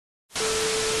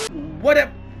What up?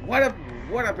 What up?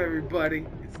 What up, everybody?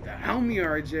 It's the homie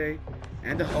RJ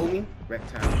and the homie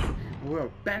Reptile. We're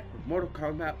back with Mortal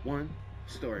Kombat 1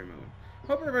 Story Mode.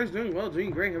 Hope everybody's doing well, doing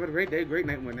great, having a great day, great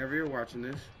night whenever you're watching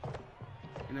this.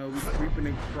 You know, we creeping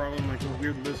and crawling like a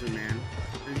weird lizard man.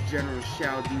 This General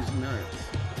Shao D's nuts.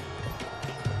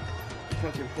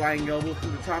 Fucking flying elbow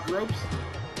through the top ropes.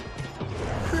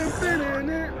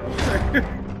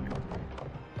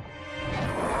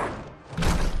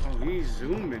 Oh, he's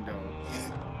zooming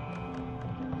though.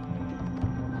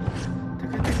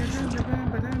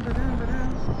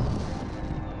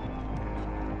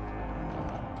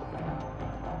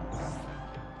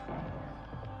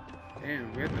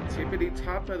 Damn, we're at the tippity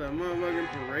top of the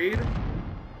motherfucking parade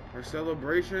or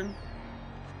celebration.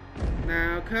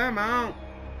 Now, come on.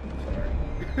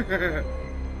 Sorry.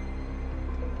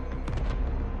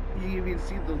 You even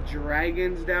see the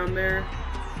dragons down there.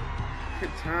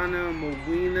 Katana,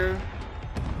 Moina.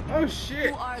 Oh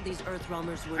shit! Who are these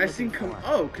Earthrealmers we're I seen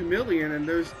Chameleon, and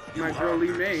there's my girl Lee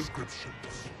May.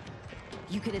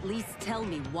 You can at least tell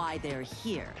me why they're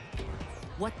here,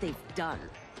 what they've done.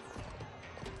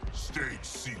 State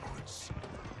secrets,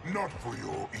 not for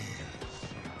your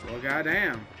ears. Well,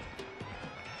 goddamn,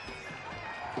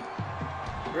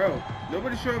 bro.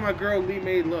 Nobody's showing my girl Lee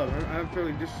May love. I'm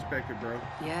feeling disrespected, bro.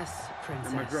 Yes, princess.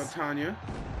 And my girl Tanya.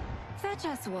 Fetch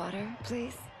us water,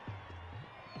 please.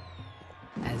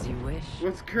 As you wish.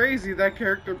 What's crazy, that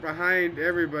character behind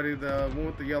everybody, the one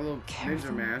with the yellow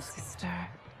ninja mask. Sister. I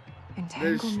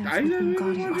Entanglements didn't within even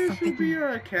God know are there should be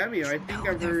forbidden. a cameo. I think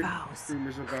I've their heard vows.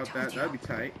 rumors about I that. told That'd you. be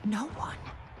tight. No one.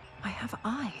 I have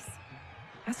eyes.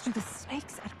 As do the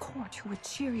snakes at court who would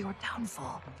cheer your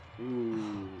downfall.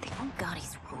 Ooh. The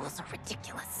Ungari's rules are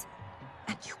ridiculous.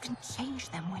 And you can change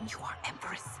them when you are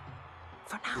Empress.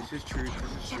 For now, This is true. This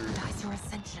is true. jeopardize your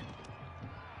ascension.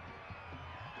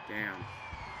 Damn.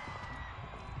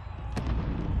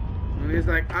 And he's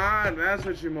like, ah, that's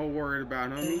what you're more worried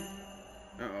about, homie.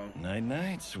 Uh-oh. Night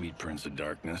night, sweet Prince of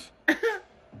Darkness.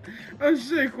 Oh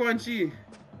shit, Quan Chi.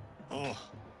 Oh,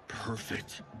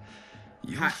 perfect.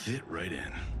 You Hot. fit right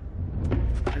in.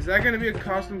 Is that gonna be a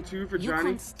costume too for You Johnny?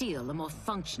 can't steal a more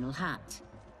functional hat.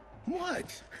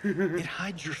 What? It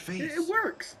hides your face. It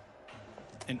works.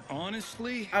 And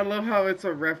honestly, I love how it's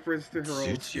a reference to her old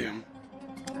suits you.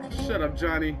 skin. Shut up,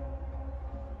 Johnny.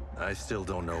 I still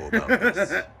don't know about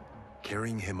this.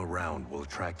 Carrying him around will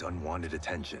attract unwanted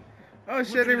attention. Oh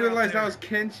shit, I didn't realize that was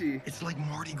Kenshi. It's like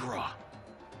Mardi Gras.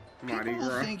 Mardi People will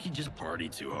Gras. think you just party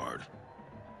too hard.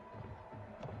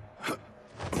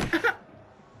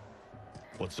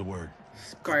 What's the word?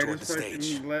 Go toward Spiders the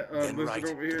stage, fucking then lizard right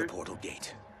over to the here. portal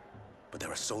gate. But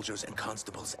there are soldiers and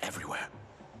constables everywhere.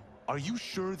 Are you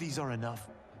sure these are enough?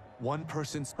 One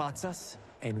person spots us,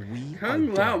 and we Kung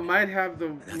are Lao dead. might have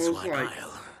the That's most why like. I'll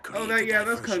Oh, create that a yeah,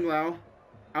 that's diversion. Kung Lao.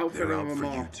 Outfit They're of out them for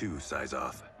all. you too,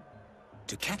 Sizoth.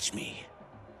 To catch me,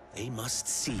 they must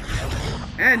see me.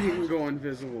 And he can go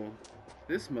invisible.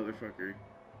 This motherfucker.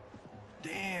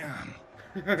 Damn.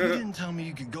 You didn't tell me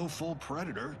you could go full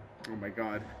predator. Oh my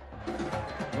god.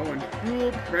 Going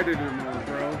full predator mode,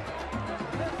 bro.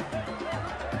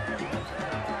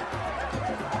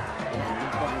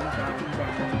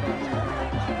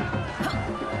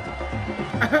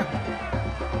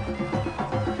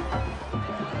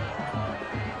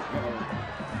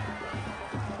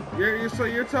 So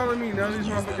you're telling me none of these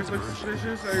motherfuckers look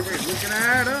suspicious? Everybody's looking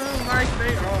at them like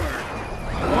they are.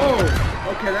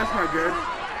 Oh, okay, that's not good.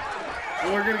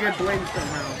 And we're gonna get blamed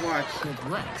somehow. Watch. Good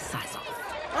work, Sizzle.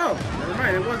 Oh, never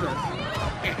mind, it was us.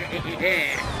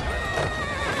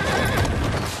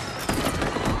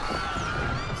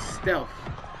 Stealth.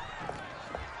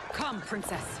 Come,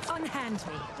 princess, unhand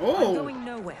me. Oh. I'm going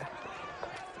nowhere.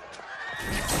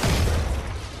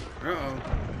 Uh-oh.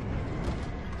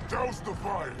 Douse the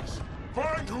fires.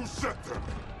 Find who set them.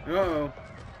 Uh-oh.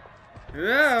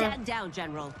 Yeah. Stand down,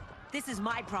 General. This is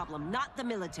my problem, not the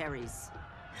military's.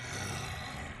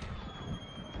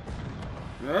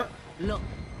 Look,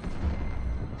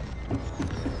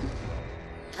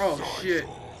 Oh, shit.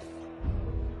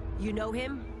 you know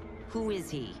him? Who is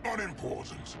he?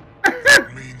 Unimportant.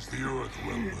 That means the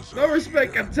Earthrealmers. No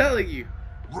respect, I'm telling you.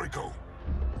 Rico.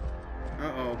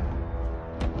 Uh-oh.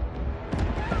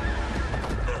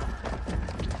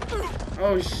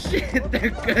 Oh, shit. They're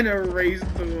gonna race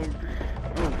to him.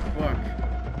 Oh, fuck.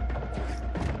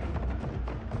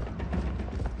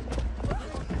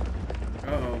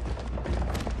 Uh-oh.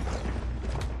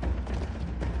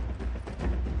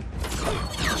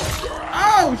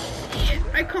 Oh, shit!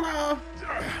 I claw!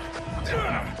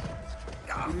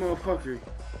 You motherfucker.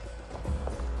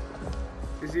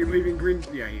 Is he leaving green?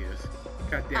 Yeah, he is.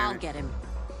 God damn I'll it. get him.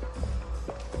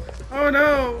 Oh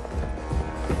no!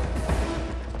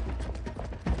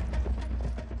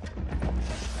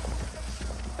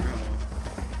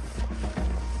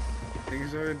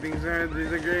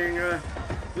 These are getting a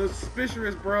little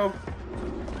suspicious, bro.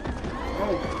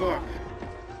 Oh fuck.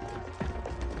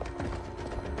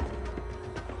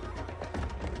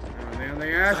 Oh,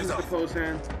 they asked us to close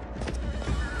hands.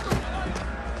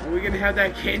 Are we gonna have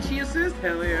that Kenshi assist?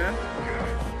 Hell yeah.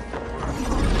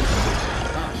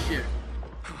 Oh shit.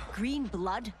 Green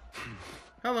blood?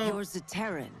 Hello. You're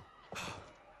Zaterran.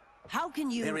 How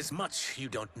can you... There is much you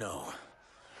don't know.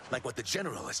 Like what the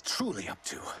General is truly up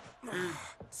to.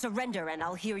 Surrender and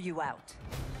I'll hear you out.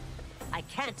 I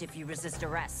can't if you resist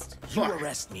arrest. You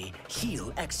arrest me,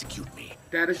 he'll execute me.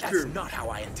 That is true. That's not how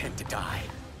I intend to die.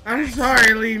 I'm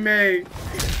sorry, Lee May.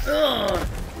 Ugh.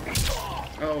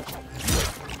 Oh.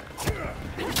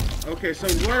 Okay, so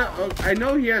what? I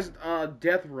know he has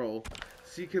death roll,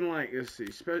 so you can like let's see.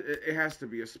 It has to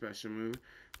be a special move.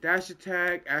 Dash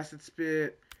attack, acid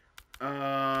spit,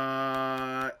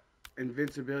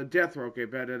 invincibility, death roll. Okay,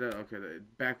 better. Okay,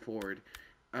 back forward.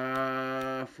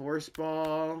 Force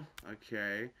ball.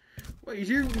 Okay. Wait,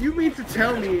 you mean to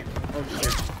tell me? Oh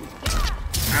shit!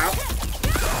 Ow!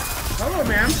 Hello,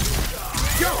 ma'am.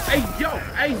 Yo, hey, yo,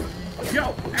 hey,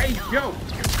 yo, hey, yo.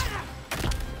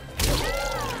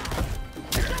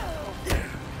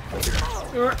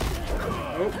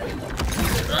 Oh.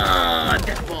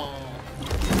 Death ball.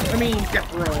 I mean,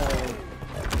 death roll.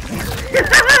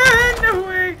 No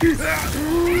way.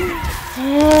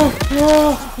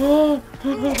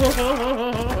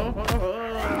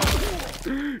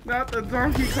 Not the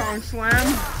Donkey Kong slam.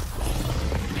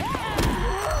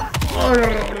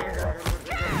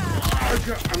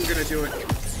 I'm gonna do it.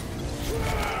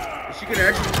 She could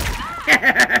actually.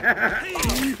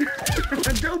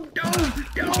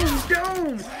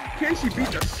 Dome! Can she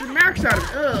beat the smacks out of it?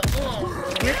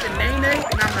 Get the nay-nay?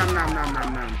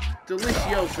 Nom.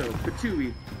 Delicioso.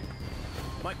 Patooey.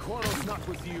 My quarrel's not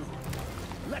with you.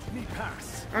 Let me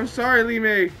pass. I'm sorry, Lee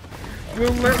May.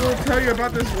 We'll tell you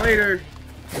about this later.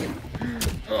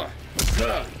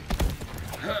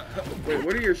 Wait,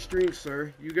 what are your strings,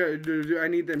 sir? You got. I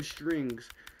need them strings.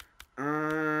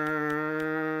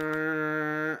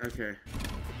 Okay.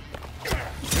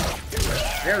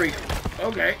 There we go.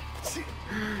 Okay.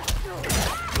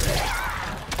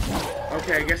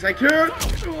 Okay, I guess I can. Her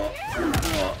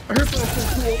throw so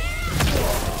cool.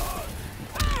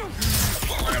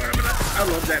 I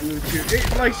love that move too.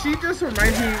 Like she just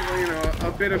reminds me, you know,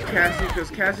 a bit of Cassie because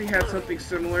Cassie had something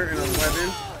similar in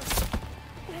 11.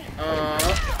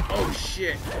 Oh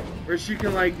shit. Where she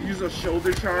can like use a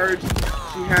shoulder charge.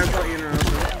 She has like, you know,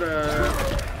 the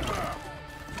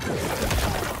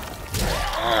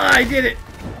oh, I did it.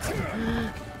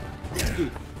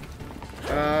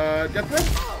 Death throw?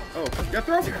 Oh, death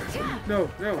throw?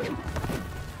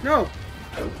 No.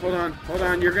 Hold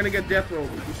on. You're gonna get death roll.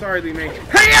 I'm sorry, Lee May.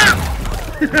 Hey up!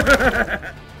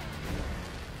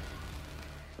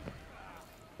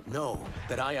 Know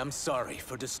that I am sorry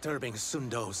for disturbing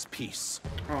Sundo's peace.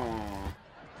 Aww.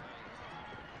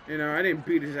 You know, I didn't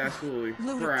beat his ass fully.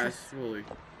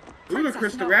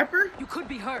 Ludicrous the rapper? You could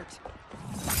be hurt.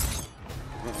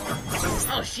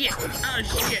 Oh shit! Tell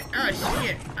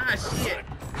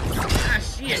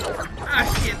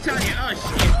you! Oh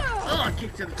shit! Oh,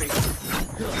 kick to the face!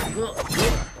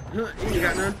 You ain't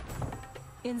got none.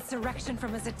 Insurrection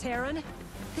from a Zaterran?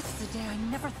 This is a day I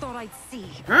never thought I'd see.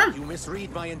 Huh? You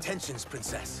misread my intentions,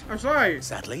 Princess. I'm sorry.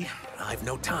 Sadly, I've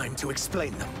no time to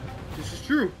explain them. This is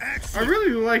true. I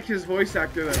really like his voice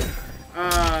actor though.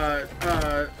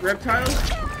 Reptile?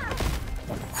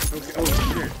 Okay, oh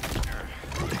shit.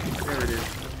 There it is.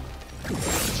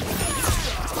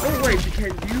 Oh wait,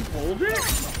 can you hold it?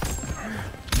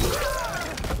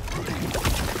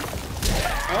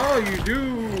 Oh, you do.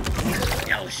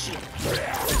 Oh shit.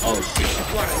 Oh shit,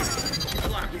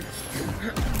 block it.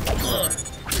 Oh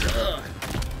shit.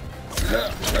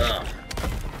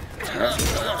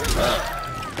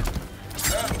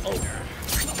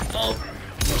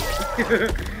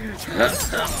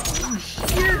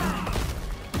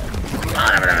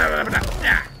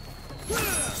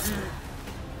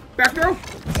 Back throw.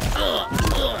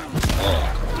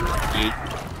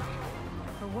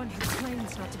 For one who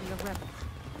claims not to be a rebel,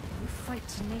 you fight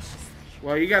tenaciously.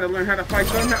 Well, you gotta learn how to fight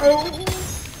somehow. Oh!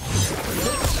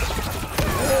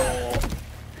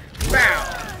 Bow!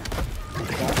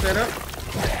 Boss that up.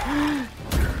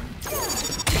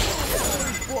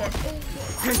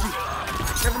 Kenshi!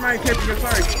 Never mind, Kenshi, I'm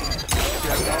sorry.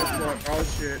 Oh,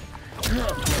 shit.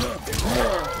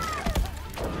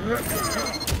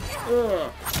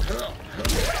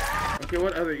 Okay,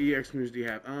 what other EX moves do you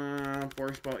have?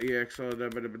 Force Ball EX, so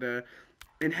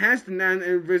enhance the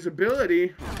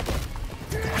non-invisibility.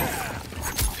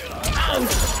 Oh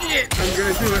shit! I'm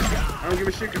gonna do it. I don't give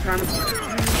a shit, Katana. Oh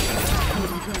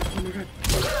my god.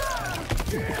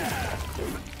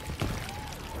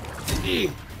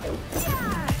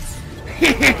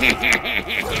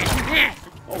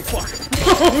 Oh fuck.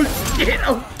 Oh shit.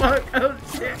 Oh fuck. Oh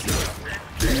shit.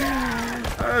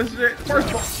 Oh shit. First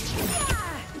ball.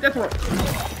 That's right.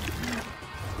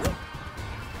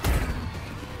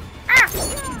 Ah!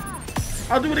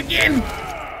 I'll do it again.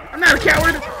 I'm not a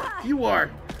coward. You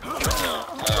are. Kill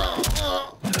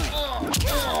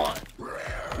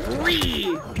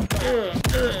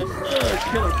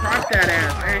him. Cross that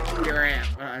ass. I ain't your ass.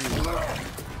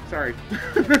 Sorry.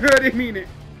 I didn't mean it.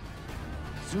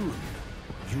 Soon,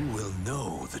 you will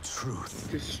know the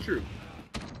truth. This is true.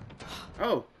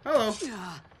 Oh, hello.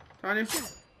 Tanya.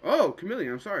 Oh,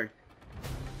 Chameleon, I'm sorry.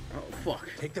 Oh, fuck.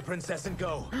 Take the princess and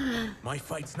go. My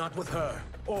fight's not with her,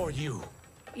 or you.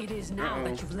 It is now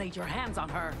that you've laid your hands on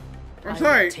her. I'm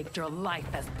sorry. I will take your life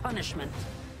as punishment.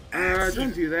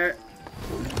 Don't do that.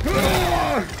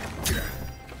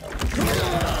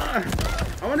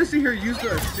 I want to see her use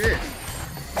the assist.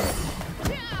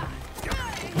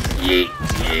 Yeet,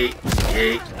 yeet,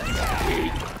 yeet,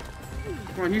 yeet.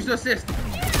 Come on, use the assist.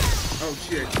 Oh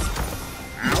shit.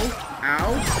 Ow,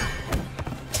 ow.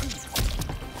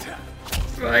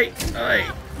 Aye, aye,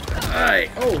 aye.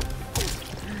 Oh.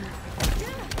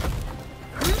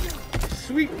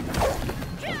 Sweet.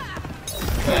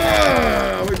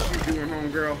 What you doing,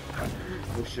 homegirl?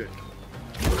 Oh shit.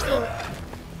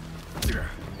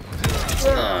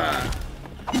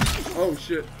 Oh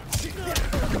shit.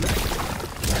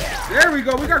 There we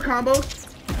go. We got combos.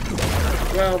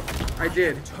 Well, I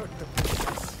did.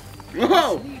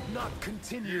 Whoa!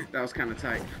 That was kind of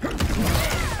tight.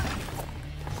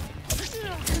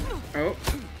 Oh,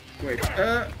 wait.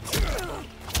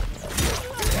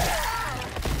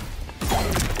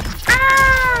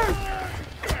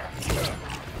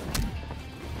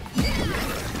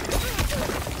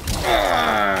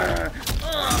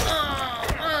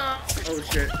 Oh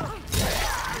shit.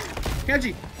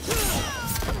 Kenji!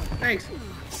 Thanks.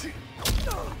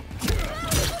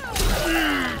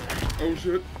 Oh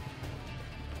shit.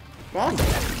 Ball?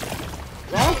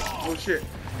 Ball? Oh shit.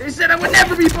 They said I would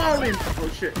never be balling! Oh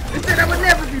shit. They said I would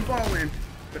never be balling!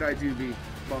 But I do be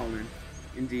balling.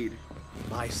 Indeed.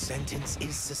 My sentence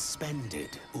is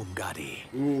suspended, Umgadi.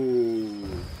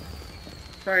 Ooh.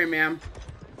 Sorry, ma'am.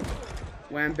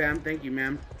 Wham bam, thank you,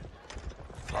 ma'am.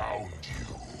 Found you.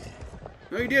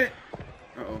 No, you didn't.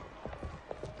 Uh-oh.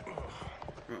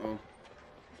 Uh-oh.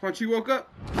 Punchy woke up.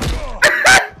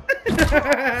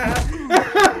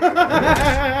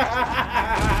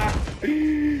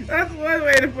 That's one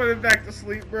way to put it back to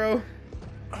sleep, bro.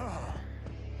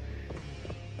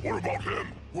 What about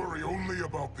him? Worry only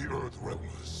about the Earth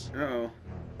Realmers. Uh-oh.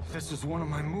 If this was one of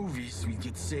my movies, we'd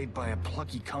get saved by a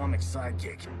plucky comic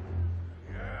sidekick.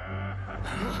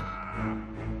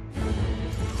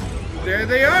 There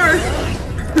they are.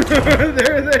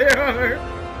 There they are.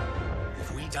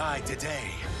 If we die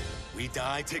today, we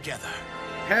die together.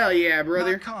 Hell yeah,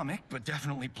 brother. Not comic, but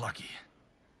definitely plucky.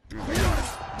 Fuck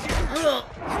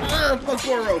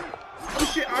Goro.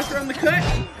 Oh shit, Oscar on the cut.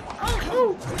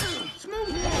 Oh,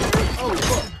 smooth. Oh,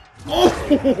 fuck. Oh,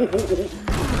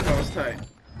 that was tight.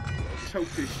 Choke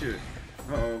this shit.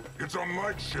 Uh-oh. It's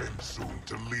unlike Shang Tsung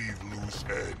to leave loose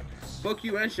ends. Fuck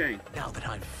you and Shane. Now that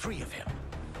I'm free of him,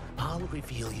 I'll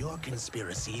reveal your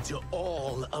conspiracy to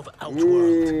all of Outworld.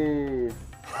 Ooh.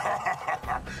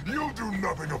 You'll do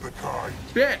nothing of the kind.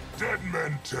 Bet. Dead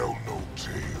men tell no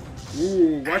tales.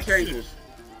 Ooh, watch your ankles.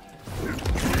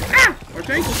 Ah! Watch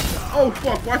your ankles. Oh,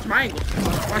 fuck, watch my ankles.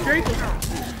 Watch your ankles.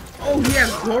 Oh, he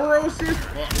has Goro assist?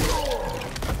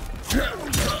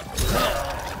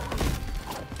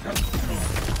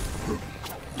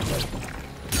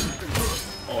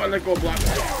 Oh, I let go block.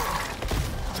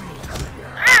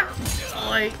 Ah!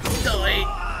 Oi, oi,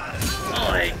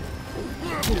 oi.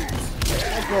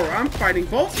 Oh, Goro, I'm fighting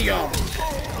both of y'all.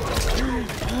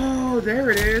 Oh, there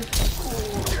it is.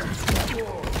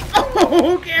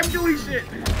 Oh, okay, I'm doing shit.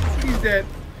 He's dead.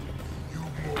 You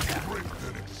more great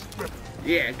than expected.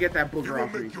 Yeah, get that booger It'll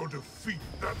off me. make your defeat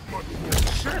that much more.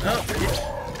 Shut up, bitch.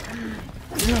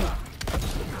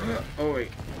 Oh,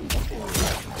 wait.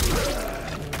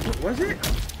 What was it?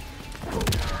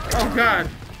 Oh, God.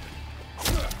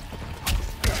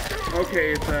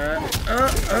 Okay, it's,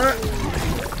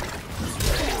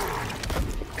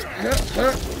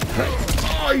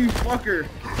 Oh, you fucker.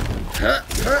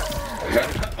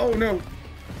 Oh, no.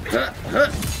 God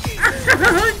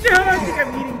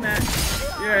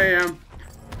There I am.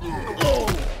 Oh!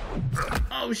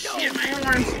 Oh shit, my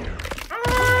horns!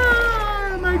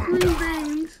 Ah, my green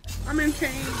veins! I'm in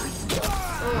pain.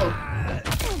 Oh.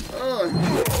 Oh.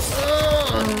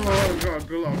 Oh, God,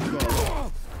 good luck, good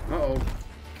luck. Uh-oh.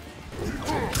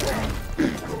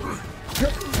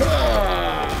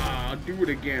 Ah, I'll do it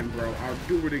again, bro. I'll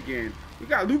do it again. We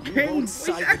got Luke Cage. Wait,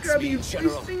 that gotta be voice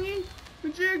thingy? The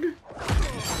jig?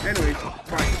 Anyways,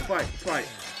 fight.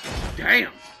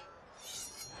 Damn.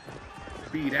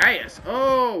 Beat ass.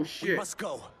 Oh, shit. We must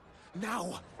go.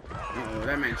 Now. Uh-oh,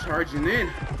 that man charging in.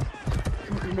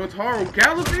 Motaro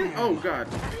galloping? Oh, God.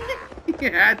 He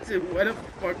had to. What a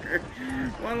fucker.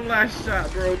 One last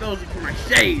shot, bro. Those are for my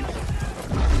shades.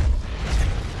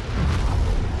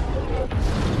 Uh-oh.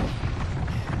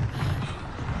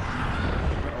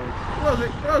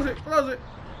 Close it.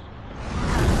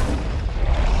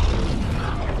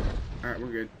 Alright, we're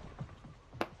good.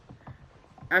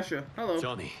 Asha, hello.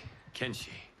 Johnny, Kenshi,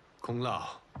 Kung Lao,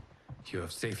 you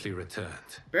have safely returned.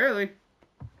 Barely.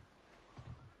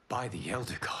 By the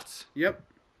Elder Gods. Yep.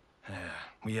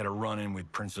 We had a run-in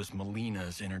with Princess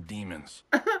Melina's inner demons.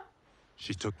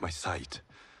 She took my sight,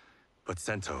 but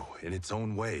Sento, in its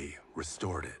own way,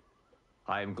 restored it.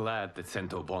 I am glad that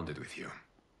Sento bonded with you.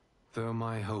 Though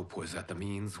my hope was that the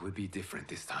means would be different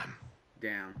this time.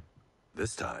 Damn.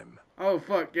 This time. Oh,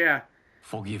 fuck, yeah.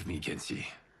 Forgive me, Kenshi.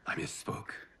 I misspoke.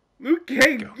 Luke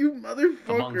Cage, Go. you The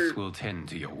motherfucker. monks will tend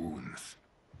to your wounds.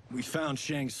 We found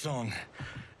Shang Tsung,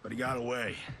 but he got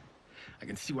away. I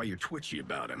can see why you're twitchy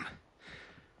about him.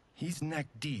 He's neck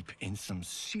deep in some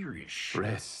serious shit.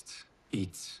 Rest.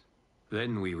 Eat.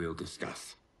 Then we will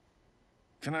discuss.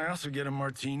 Can I also get a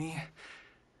martini?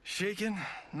 Shaken,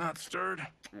 not stirred?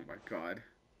 Oh my God.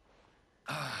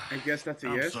 I guess that's a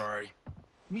I'm yes. sorry.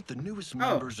 Meet the newest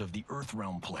members of the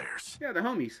Earthrealm players. Yeah, the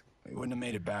homies. We wouldn't have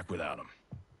made it back without them.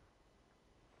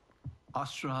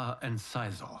 Astra and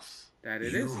Syzos. That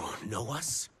it You is. know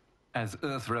us? As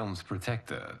Earthrealm's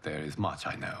protector, there is much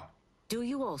I know. Do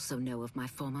you also know of my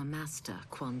former master,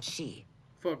 Quan Chi?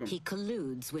 Fuck him. He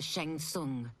colludes with Shang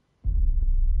Tsung.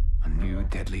 A new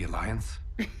deadly alliance?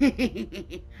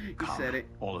 He Come, said it.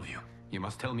 all of you. You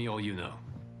must tell me all you know.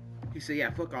 He said, yeah,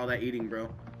 fuck all that eating,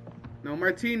 bro. No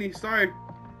martini. Sorry,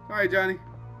 Johnny.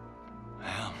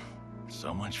 Well,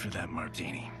 so much for that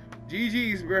martini.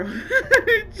 GG's, bro.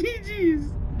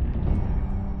 GG's.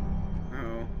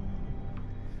 Uh-oh.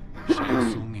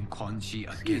 Shang Tsung and Quan Chi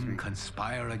Excuse again me.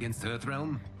 conspire against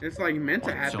Earthrealm? It's like meant to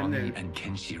What happen Johnny then. and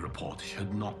Kenshi report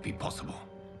should not be possible.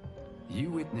 You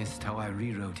witnessed how I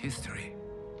rewrote history.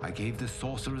 I gave the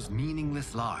sorcerers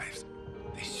meaningless lives.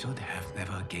 They should have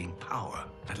never gained power,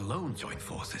 let alone join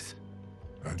forces.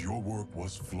 And your work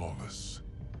was flawless.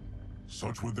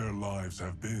 Such would their lives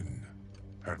have been,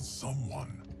 had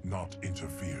someone not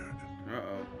interfered.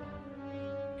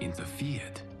 Uh-oh.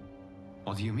 Interfered?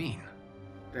 What do you mean?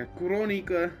 That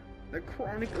Chronica. The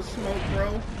Chronica smoke,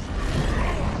 bro.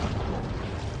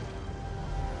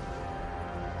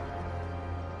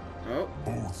 Oh.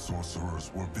 Both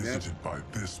sorcerers were visited by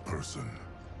this person.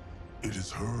 It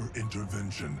is her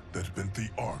intervention that bent the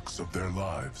arcs of their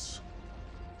lives.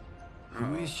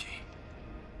 Who is she?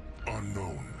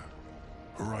 Unknown.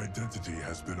 Her identity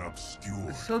has been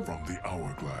obscured So, from the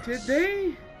hourglass. Did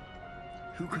they?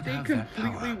 Who could They have that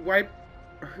completely power? wipe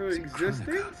her Is it Chronica?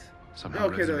 existence? Somehow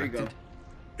Okay, there you go. resurrected?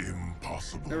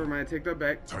 Impossible. Never mind, take that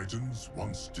back. Titans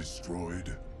once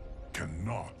destroyed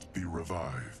cannot be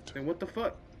revived. Then what the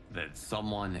fuck? That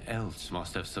someone else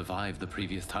must have survived the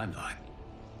previous timeline.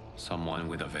 Someone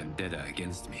with a vendetta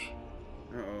against me.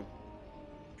 Uh-oh.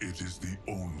 It is the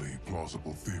only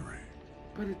plausible theory.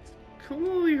 But it's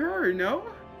clearly her, no?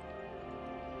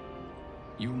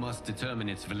 You must determine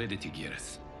its validity,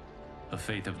 Geras. The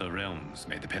fate of the realms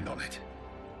may depend on it.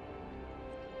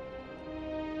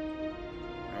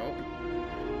 Oh.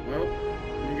 Well,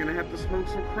 you're gonna have to smoke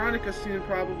some Chronica soon,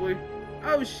 probably.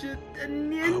 Oh shit, the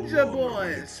Ninja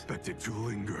Boys! Expected to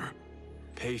linger.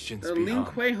 Patience The be Lin hung.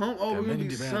 Kuei home. Oh, There are we're gonna many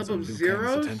be demands on Liu Kang's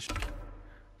Sub-Zeros? attention.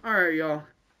 Alright, y'all.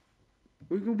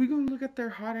 We're gonna look at their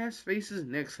hot ass faces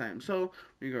next time. So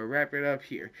we're gonna wrap it up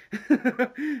here.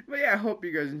 But yeah, I hope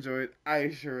you guys enjoyed. I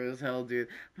sure as hell did.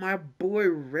 My boy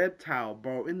Reptile,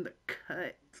 bro, in the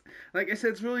cut. Like I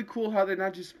said, it's really cool how they're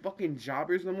not just fucking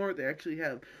jobbers no more. They actually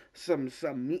have some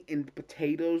meat and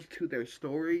potatoes to their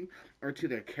story, or to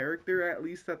their character at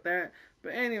least at that.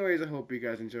 But anyways, I hope you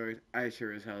guys enjoyed. I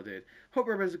sure as hell did. Hope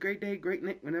everybody has a great day, great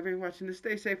night. Whenever you're watching this,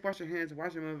 stay safe, wash your hands,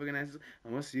 wash your motherfucking asses,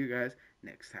 and we'll see you guys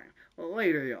next time.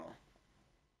 Later, y'all.